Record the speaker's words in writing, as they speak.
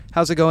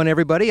How's it going,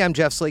 everybody? I'm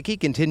Jeff Slakey,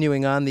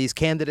 continuing on these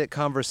candidate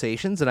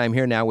conversations, and I'm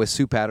here now with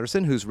Sue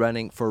Patterson, who's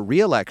running for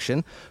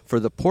re-election for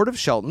the Port of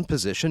Shelton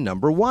position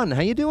number 1.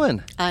 How you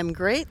doing? I'm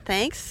great,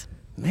 thanks.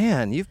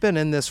 Man, you've been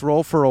in this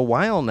role for a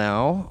while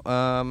now.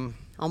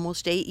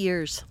 Almost 8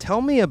 years.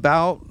 Tell me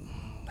about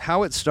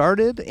how it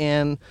started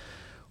and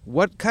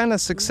what kind of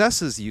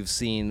successes you've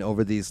seen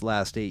over these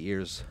last 8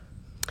 years.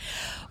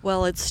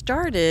 Well, it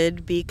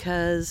started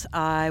because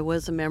I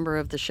was a member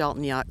of the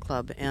Shelton Yacht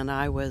Club, and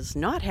I was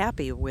not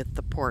happy with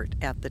the port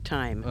at the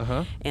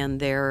time and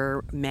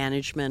their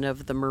management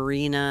of the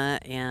marina,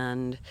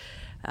 and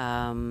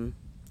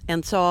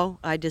so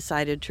I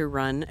decided to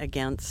run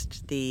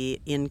against the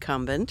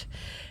incumbent.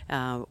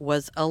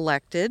 Was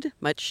elected,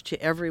 much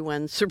to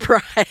everyone's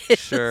surprise.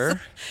 Sure.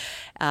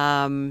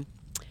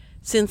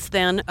 Since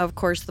then, of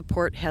course, the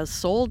port has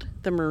sold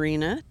the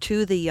marina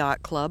to the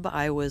yacht club.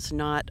 I was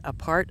not a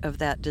part of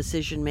that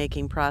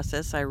decision-making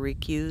process. I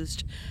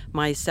recused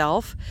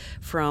myself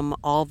from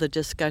all the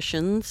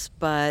discussions,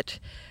 but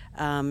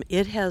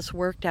it has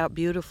worked out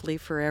beautifully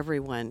for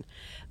everyone.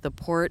 The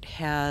port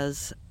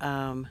has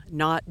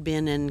not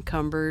been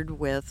encumbered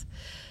with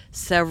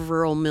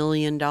several $1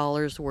 million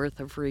worth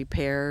of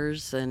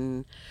repairs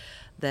and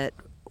that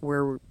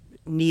were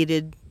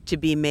needed to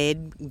be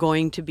made,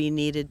 going to be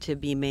needed to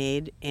be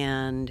made,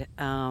 and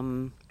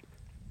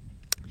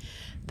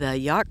the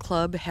yacht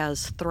club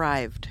has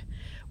thrived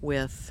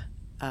with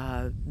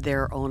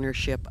their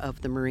ownership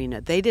of the marina.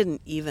 They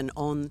didn't even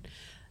own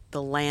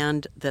the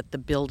land that the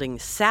building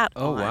sat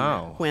on.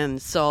 Wow.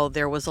 So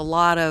there was a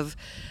lot of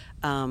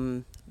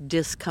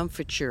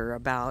discomfiture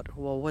about,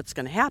 well, what's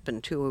going to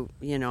happen to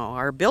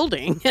our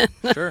building.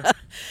 Sure.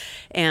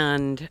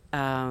 And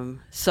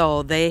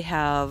so they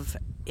have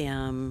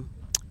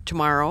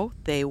tomorrow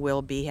they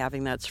will be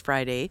having, that's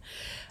Friday,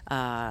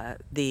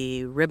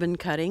 the ribbon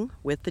cutting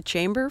with the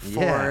chamber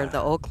for the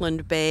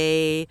Oakland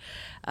Bay,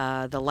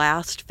 the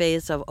last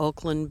phase of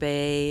Oakland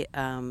Bay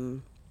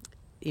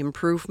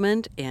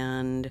improvement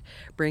and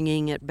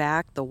bringing it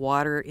back. The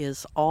water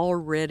is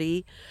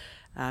already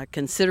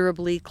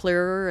considerably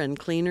clearer and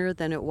cleaner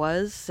than it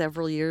was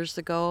several years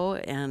ago,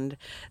 and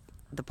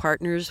the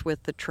partners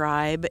with the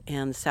tribe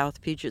and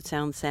South Puget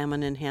Sound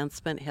Salmon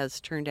Enhancement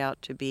has turned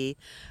out to be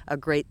a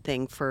great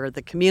thing for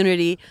the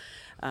community,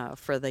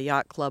 for the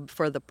yacht club,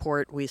 for the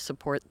port. We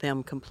support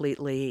them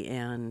completely,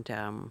 and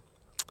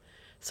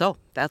so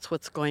that's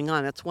what's going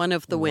on. That's one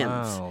of the wins.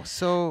 Wow.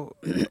 So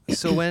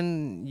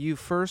when you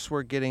first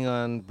were getting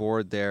on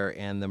board there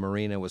and the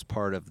marina was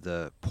part of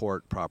the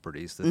port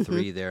properties, the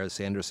three there,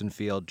 Sanderson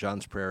Field,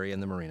 Johns Prairie,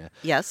 and the marina.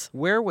 Yes.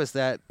 Where was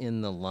that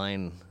in the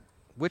line?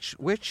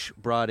 Which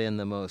brought in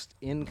the most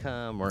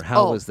income, or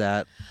how was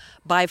that?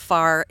 By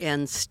far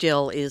and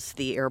still is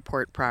the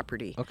airport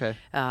property. Okay.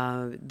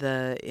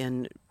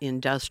 The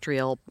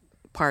industrial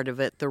part of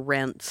it, the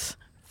rents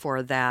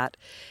for that,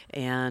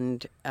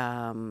 and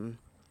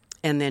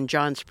then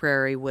Johns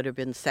Prairie would have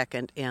been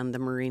second, and the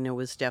marina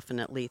was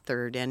definitely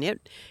third. And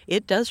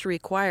it does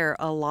require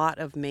a lot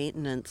of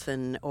maintenance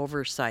and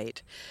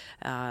oversight.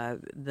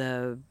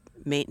 The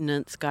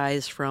maintenance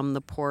guys from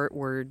the port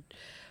were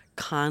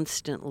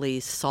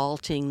constantly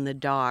salting the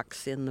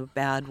docks in the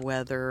bad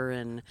weather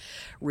and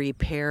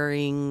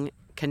repairing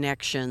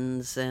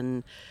connections,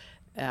 and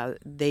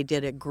they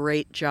did a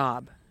great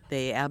job.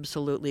 They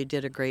absolutely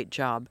did a great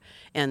job,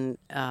 and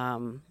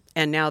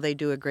now they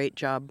do a great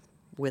job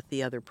with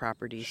the other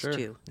properties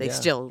too.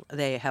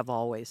 They have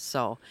always.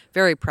 So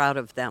very proud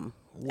of them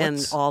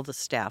and all the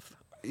staff.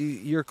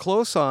 You're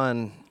close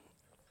on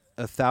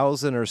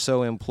 1,000 or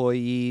so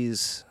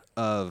employees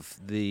of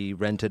the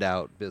rented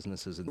out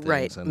businesses and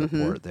things in the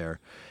port there.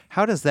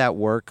 How does that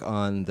work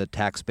on the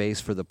tax base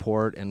for the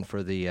port and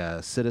for the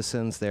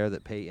citizens there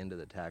that pay into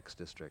the tax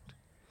district?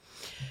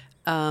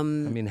 I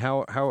mean,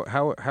 how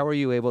are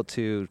you able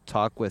to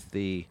talk with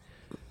the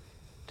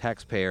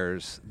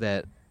taxpayers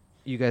that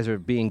you guys are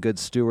being good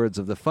stewards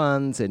of the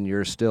funds and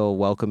you're still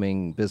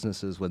welcoming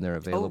businesses when they're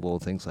available,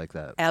 things like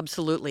that?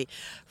 Absolutely.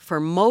 For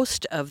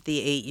most of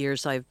the 8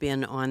 years I've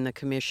been on the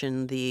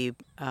commission, the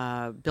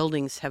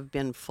buildings have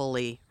been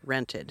fully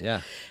rented.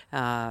 Yeah.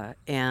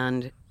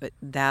 And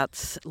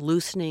that's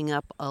loosening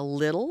up a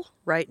little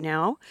right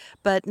now,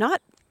 but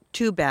not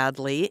too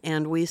badly.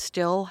 And we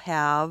still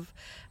have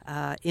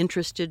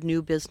interested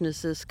new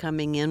businesses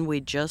coming in.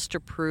 We just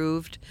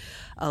approved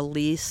a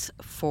lease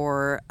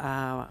for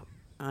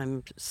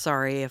I'm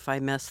sorry if I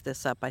mess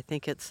this up. I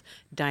think it's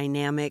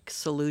Dynamic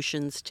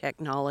Solutions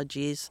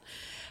Technologies.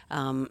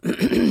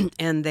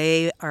 And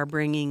they are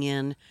bringing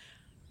in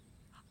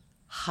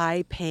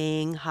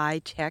high-paying,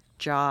 high-tech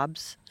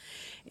jobs.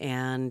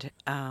 And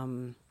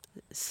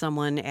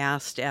someone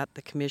asked at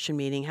the commission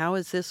meeting, how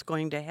is this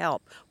going to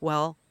help?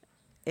 Well,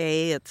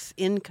 A, it's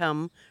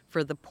income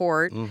for the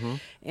port,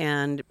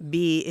 and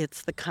B,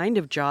 it's the kind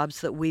of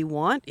jobs that we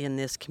want in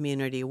this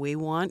community. We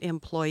want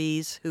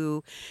employees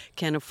who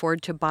can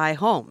afford to buy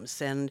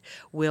homes and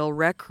will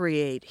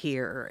recreate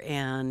here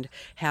and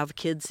have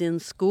kids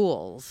in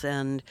schools.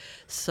 And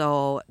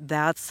so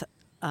that's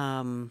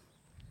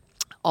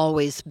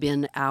always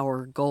been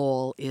our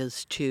goal,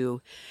 is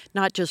to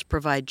not just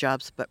provide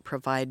jobs, but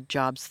provide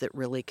jobs that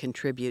really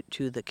contribute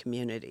to the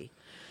community.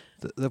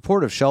 The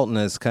Port of Shelton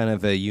is kind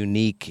of a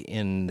unique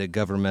in the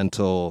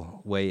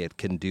governmental way it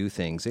can do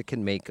things. It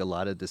can make a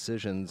lot of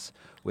decisions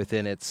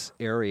within its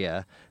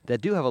area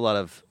that do have a lot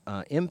of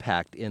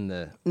impact in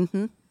the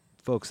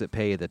folks that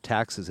pay the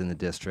taxes in the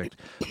district.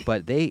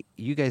 But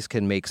you guys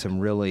can make some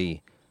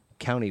really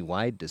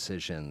county-wide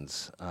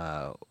decisions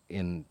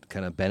in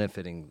kind of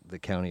benefiting the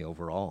county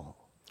overall.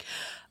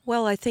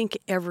 Well, I think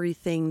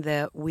everything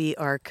that we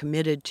are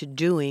committed to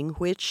doing,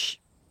 which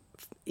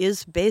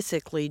is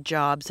basically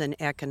jobs and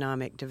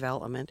economic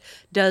development,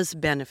 does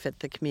benefit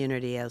the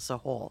community as a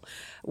whole.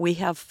 We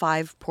have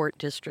 5 port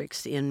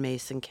districts in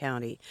Mason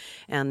County,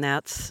 and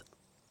that's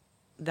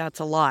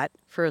a lot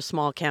for a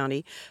small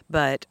county,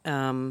 but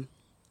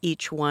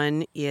each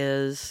one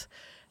is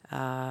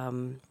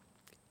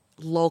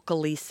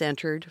locally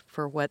centered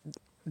for what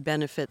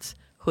benefits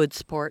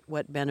Hoodsport,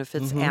 what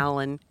benefits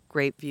Allen,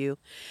 Grapeview,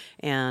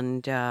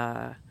 and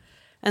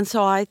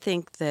so I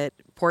think that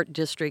port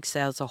districts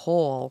as a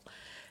whole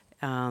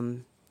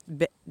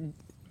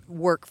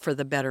work for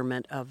the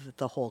betterment of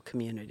the whole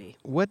community.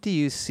 What do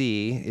you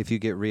see if you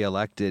get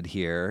reelected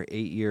here,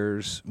 8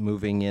 years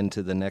moving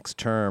into the next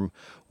term?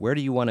 Where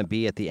do you want to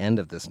be at the end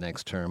of this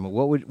next term?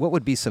 What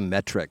would be some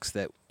metrics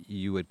that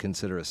you would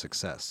consider a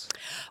success?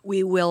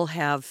 We will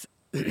have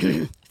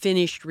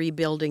finished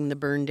rebuilding the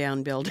burned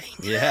down building.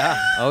 Yeah.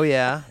 Oh,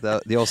 yeah.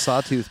 The old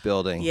Sawtooth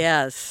building.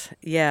 Yes.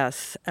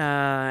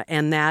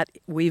 And that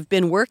we've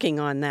been working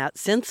on that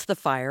since the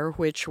fire,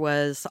 which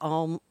was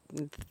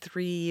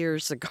 3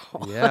 years ago.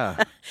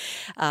 Yeah.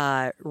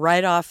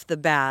 Right off the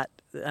bat,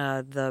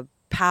 the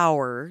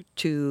power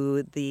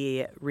to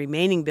the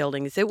remaining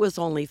buildings, it was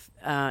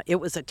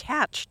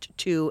attached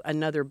to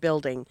another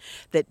building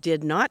that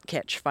did not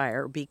catch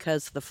fire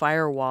because the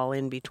firewall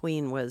in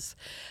between was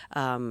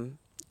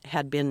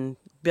had been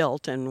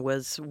built and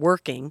was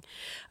working,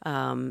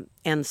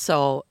 and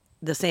so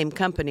the same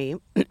company,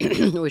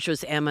 which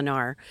was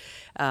M&R,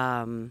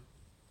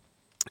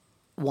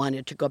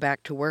 wanted to go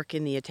back to work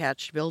in the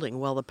attached building.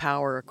 Well, the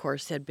power, of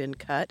course, had been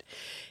cut,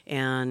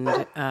 and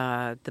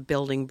the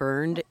building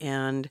burned,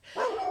 and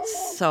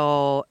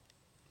so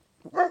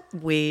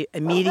we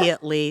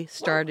immediately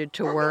started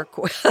to work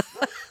with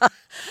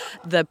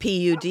the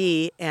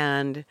PUD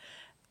and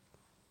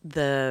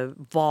the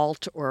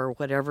vault, or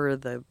whatever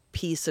the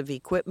piece of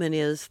equipment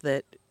is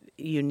that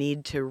you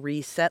need to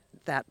reset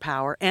that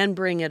power and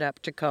bring it up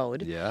to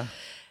code. Yeah.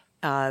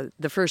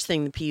 The first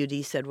thing the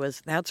PUD said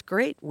was, "That's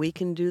great. We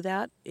can do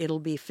that. It'll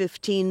be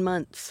 15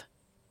 months."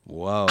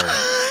 Whoa.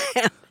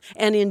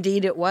 And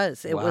indeed it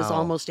was. It was Wow.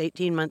 almost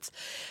 18 months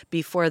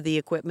before the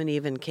equipment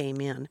even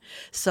came in.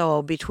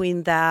 So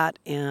between that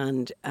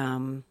and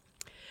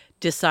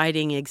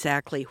deciding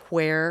exactly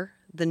where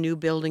the new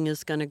building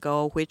is going to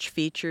go, which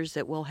features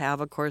it will have,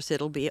 of course,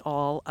 it'll be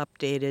all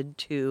updated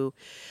to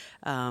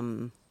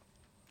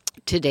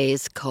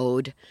today's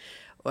code.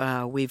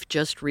 We've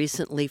just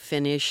recently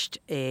finished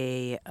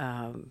a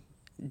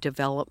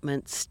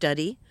development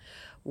study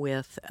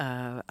with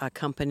a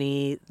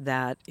company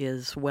that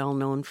is well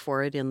known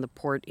for it in the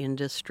port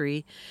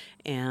industry,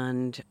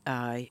 and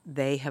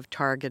they have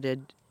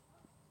targeted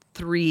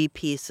 3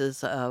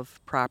 pieces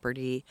of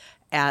property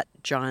at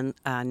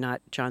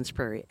not Johns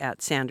Prairie,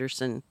 at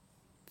Sanderson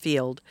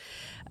Field,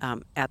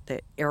 at the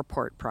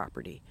airport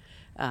property,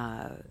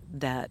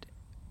 that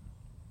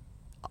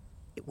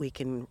we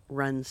can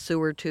run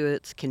sewer to.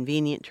 It's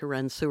convenient to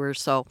run sewer.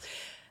 So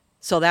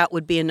that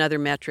would be another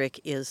metric,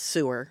 is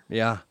sewer.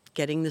 Yeah.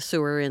 Getting the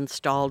sewer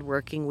installed,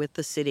 working with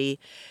the city.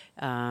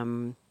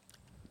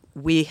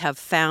 We have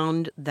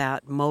found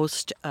that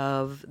most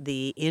of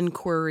the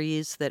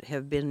inquiries that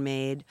have been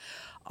made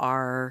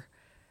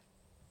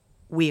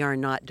we are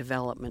not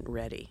development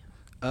ready.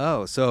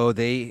 Oh, so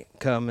they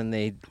come and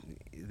they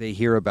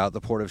hear about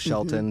the Port of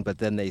Shelton, but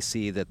then they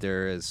see that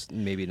there is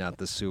maybe not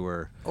the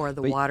sewer or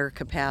the water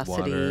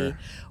capacity. Water.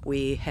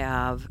 We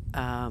have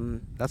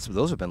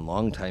those have been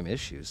long time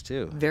issues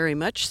too. Very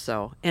much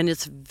so, and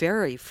it's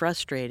very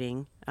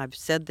frustrating. I've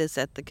said this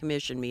at the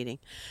commission meeting.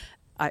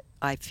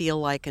 I feel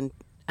like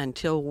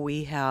until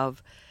we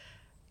have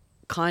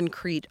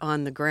concrete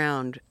on the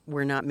ground,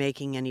 we're not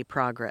making any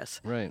progress.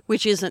 Right.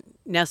 Which isn't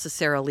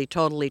necessarily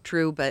totally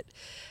true, but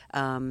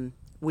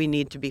we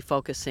need to be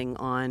focusing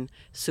on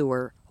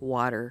sewer,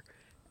 water.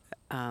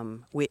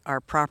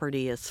 Our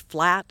property is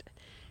flat.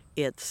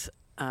 It's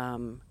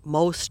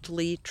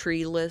mostly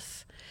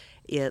treeless.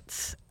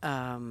 It's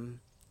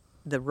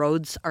the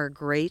roads are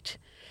great,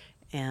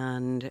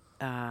 and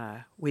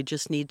we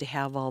just need to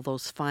have all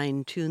those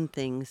fine-tuned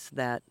things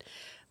that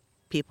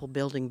people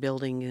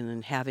building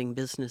and having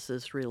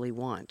businesses really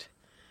want.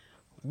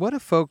 What do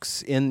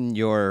folks in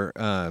your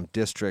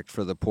district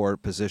for the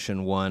port,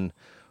 Position 1,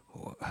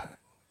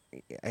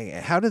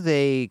 how do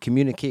they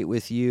communicate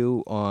with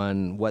you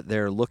on what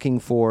they're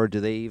looking for? Do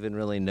they even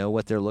really know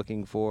what they're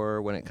looking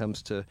for when it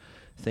comes to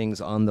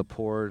things on the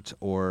port?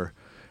 Or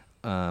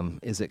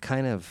is it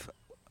kind of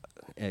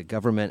a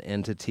government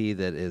entity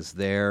that is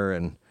there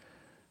and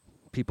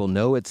people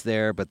know it's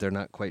there, but they're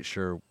not quite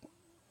sure?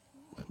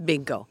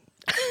 Bingo.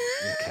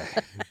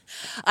 Okay.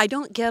 I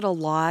don't get a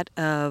lot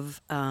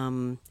of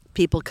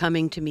people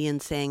coming to me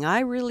and saying, I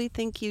really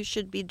think you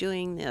should be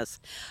doing this.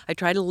 I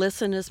try to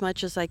listen as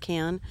much as I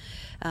can.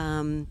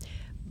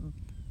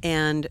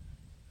 And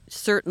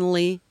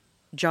certainly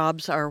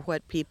jobs are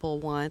what people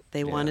want.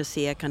 They want to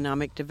see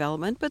economic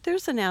development, but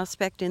there's an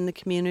aspect in the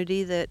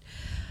community that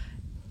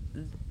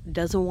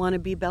doesn't want to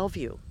be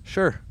Bellevue.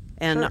 Sure.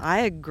 And I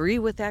agree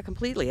with that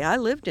completely. I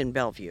lived in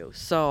Bellevue,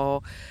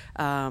 so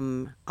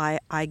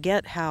I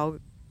get how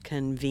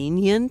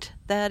convenient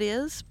that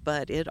is,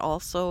 but it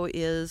also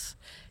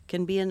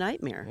can be a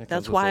nightmare.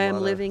 That's why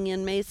I'm living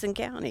in Mason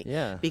County.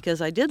 Yeah.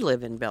 Because I did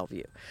live in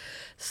Bellevue.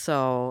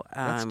 So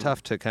that's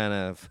tough to kind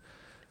of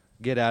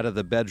get out of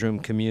the bedroom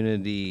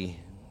community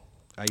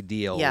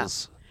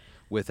ideals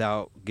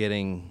without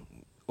getting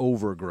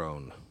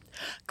overgrown.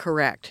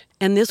 Correct.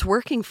 And this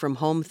working from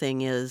home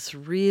thing is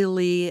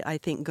really, I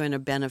think, going to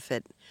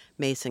benefit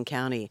Mason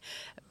County.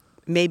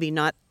 Maybe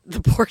not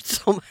the port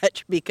so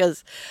much,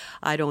 because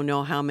I don't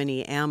know how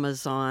many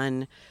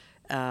Amazon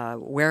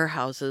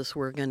warehouses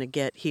we're going to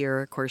get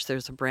here. Of course,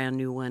 there's a brand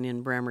new one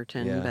in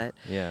Bremerton,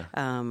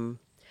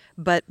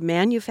 but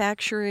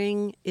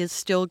manufacturing is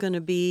still going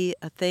to be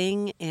a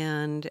thing,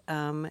 and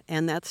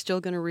that's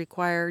still going to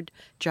require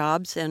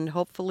jobs, and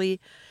hopefully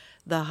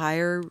the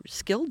higher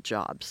skilled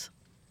jobs.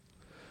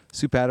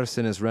 Sue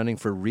Patterson is running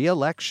for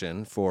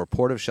re-election for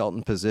Port of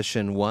Shelton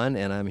Position 1,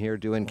 and I'm here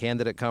doing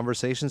candidate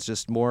conversations,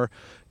 just more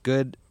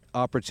good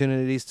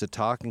opportunities to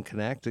talk and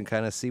connect and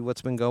kind of see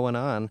what's been going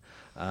on.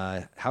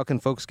 How can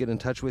folks get in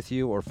touch with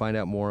you or find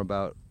out more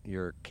about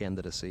your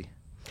candidacy?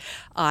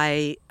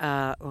 I'm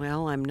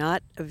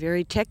not a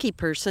very techie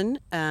person.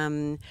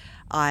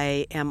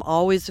 I am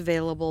always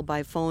available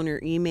by phone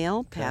or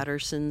email,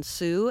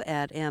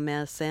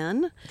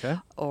 pattersonsue@msn,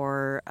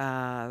 or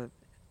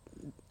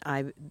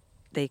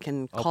they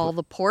can call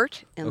the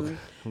port in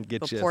the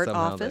port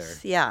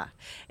office. There.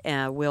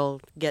 Yeah, will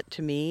get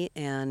to me,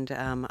 and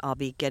I'll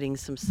be getting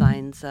some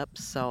signs up.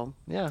 So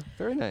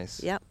very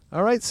nice. Yep.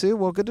 All right, Sue.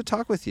 Well, good to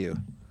talk with you.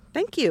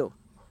 Thank you.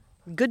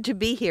 Good to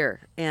be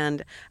here,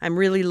 and I'm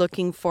really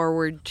looking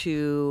forward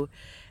to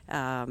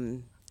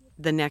the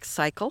next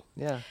cycle.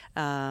 Yeah.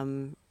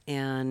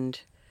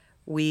 And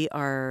we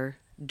are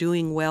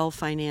doing well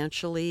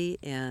financially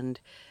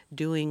and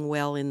doing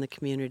well in the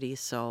community,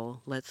 so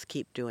let's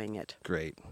keep doing it. Great.